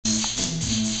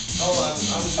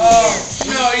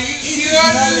No, you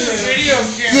got to do the video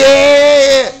camera.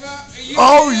 Yeah!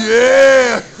 Oh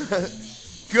yeah!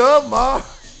 Come on!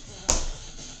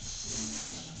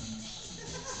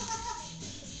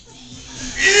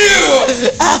 Ew!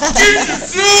 Get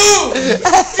yourself!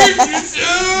 Get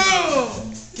yourself!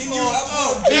 They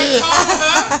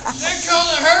call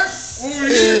it her? Over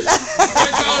here.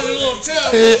 They call it a little tub.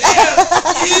 Ew!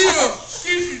 Get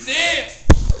your damn!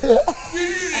 Get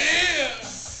your damn!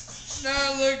 Now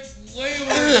I look way over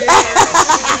here.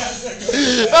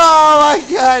 Oh my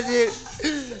god, dude!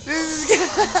 This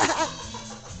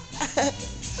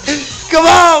is Come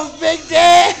on, Big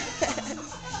Dan!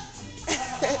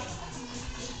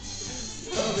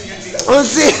 Let's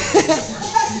see.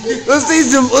 Let's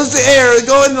see air.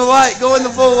 Go in the light. Go in the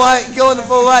full light. Go in the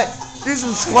full light. Do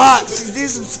some squats. Do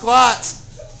some squats.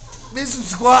 Do some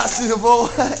squats in the full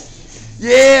light.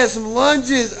 Yeah, some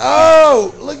lunges.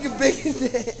 Oh, look at Big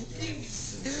Dan.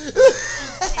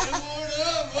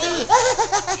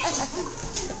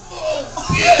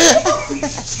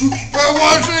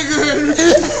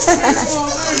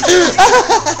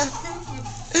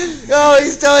 Oh,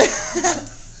 he's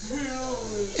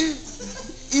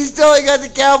still got the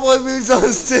cowboy boots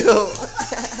on still. Well,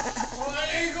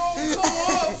 it ain't gonna come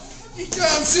up. You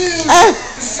come soon. As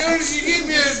soon as you give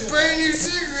me a brand new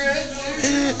cigarette,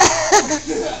 dude.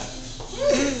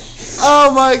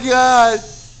 Oh my god.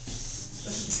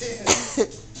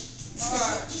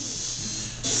 Alright.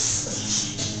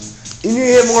 You need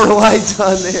to get more lights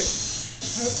on there.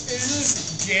 Is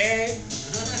this gay?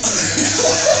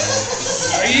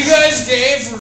 Are you guys gay for